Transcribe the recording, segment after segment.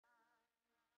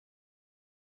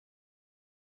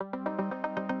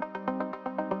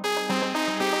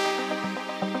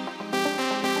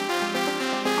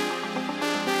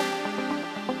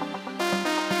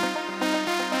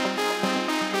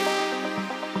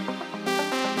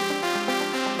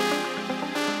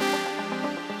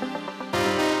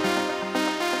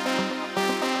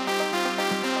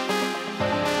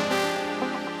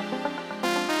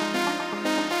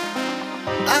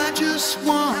I just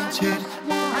wanted.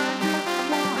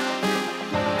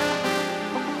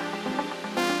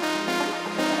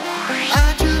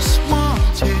 I just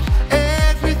wanted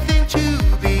everything to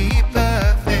be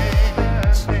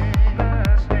perfect,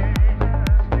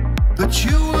 but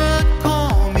you would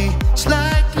call me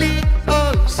slightly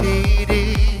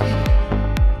OCD.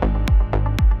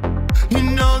 You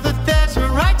know that there's a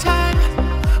right time,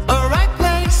 a right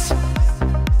place,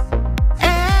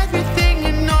 everything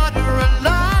in order, a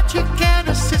logic and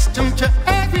a system to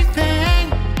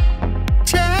everything.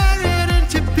 Tear it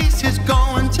into pieces, go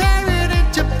and tear it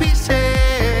into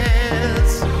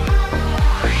pieces.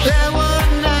 There were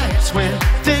nights when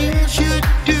things you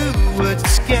do would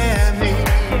scare me.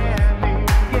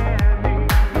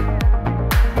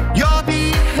 Your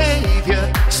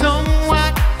behavior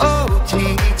somewhat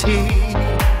OTT.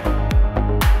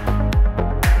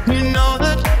 You know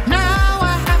that now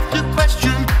I have to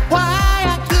question why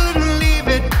I couldn't leave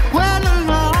it well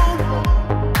alone.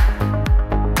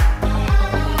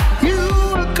 You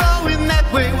were going that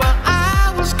way while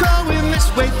I was going this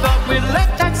way. Thought we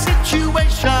left that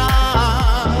situation.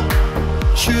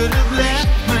 Should have left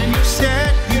when you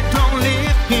said you don't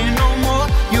live here no more.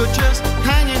 You're just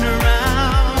hanging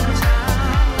around.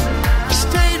 I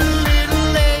stayed a little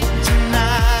late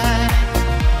tonight.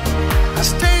 I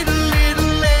stayed a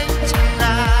little late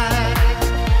tonight.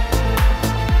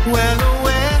 Well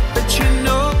aware that you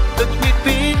know that we've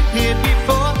been here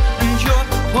before and you're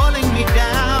pulling me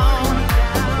down.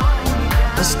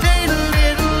 I stayed a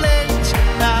little late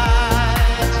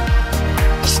tonight.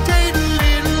 I stayed a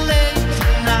little late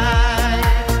tonight.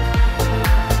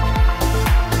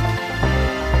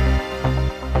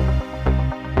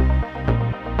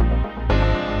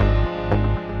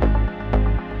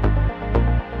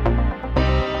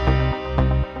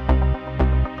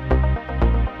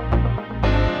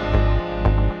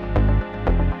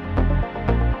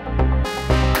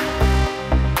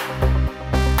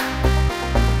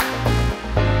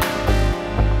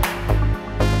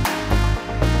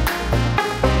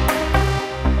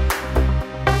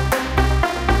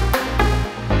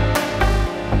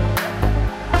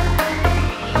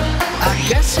 I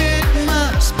guess it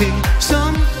must be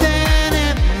something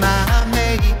in my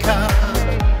makeup.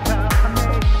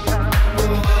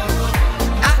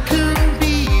 I can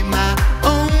be my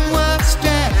own worst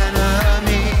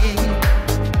enemy.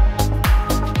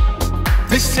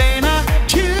 This ain't a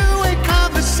two-way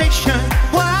conversation.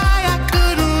 Why I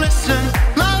couldn't listen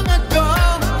long ago.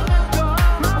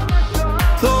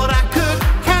 Thought I could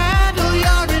handle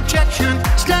your rejection,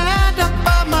 stand up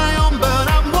on my own, but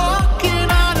I'm walking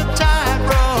on a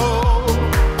tightrope.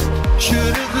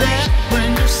 Should have left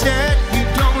when you said you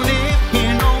don't live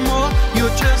here no more.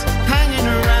 You're just hanging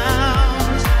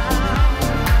around.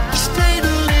 I stayed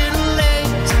a little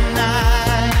late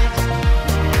tonight.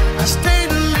 I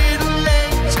stayed a little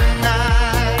late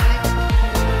tonight.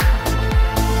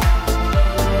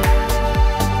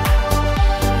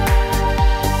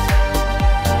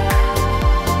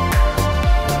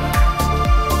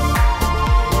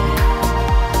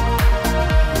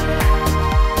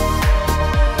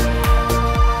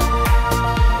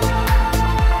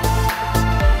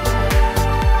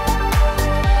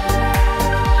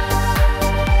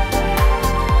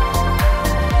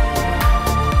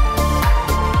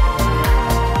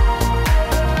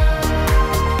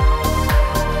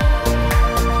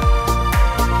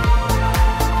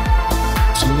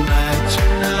 Tonight,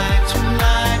 tonight,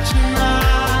 tonight,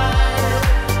 tonight.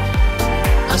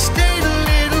 I stayed a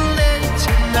little late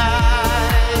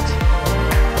tonight.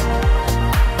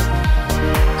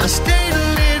 I stayed a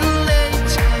little late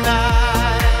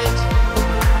tonight.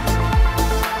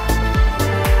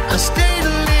 I stayed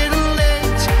a little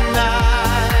late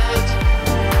tonight.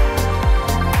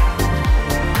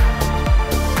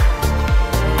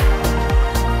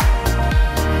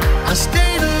 I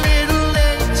stayed a little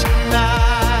late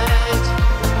tonight.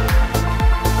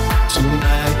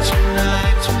 Tonight,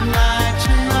 tonight, tonight,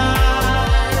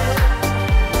 tonight.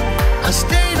 I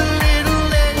stayed a little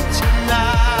late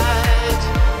tonight.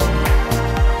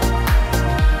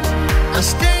 I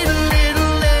stayed a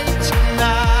little late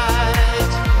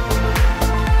tonight.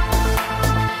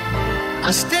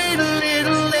 I stayed a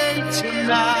little late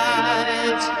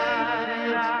tonight.